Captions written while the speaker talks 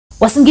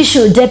Uasin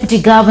Gishu Deputy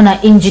Governor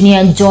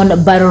Engineer John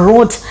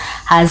Barrot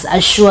has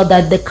assured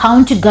that the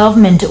county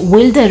government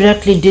will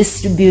directly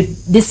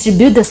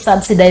distribute the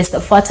subsidized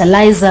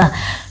fertilizer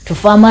to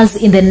farmers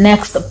in the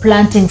next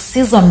planting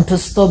season to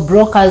stop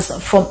brokers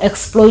from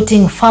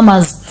exploiting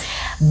farmers.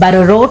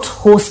 Barrot,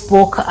 who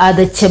spoke at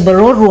the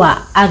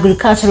Cheberorua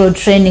Agricultural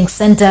Training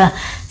Center,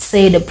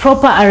 said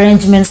proper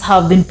arrangements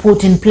have been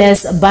put in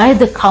place by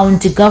the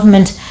county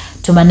government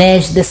to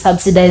manage the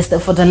subsidized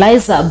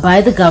fertilizer by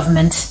the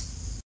government.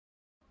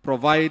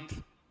 Provide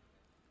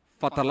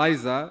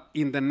fertilizer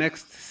in the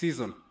next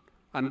season.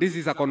 And this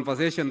is a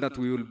conversation that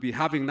we will be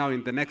having now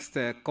in the next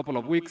couple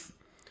of weeks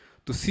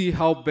to see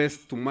how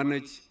best to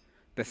manage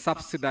the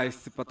subsidized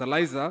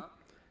fertilizer,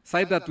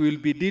 so that we will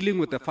be dealing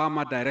with the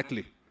farmer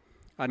directly.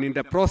 And in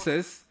the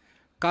process,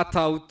 cut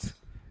out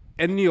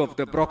any of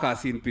the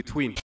brokers in between.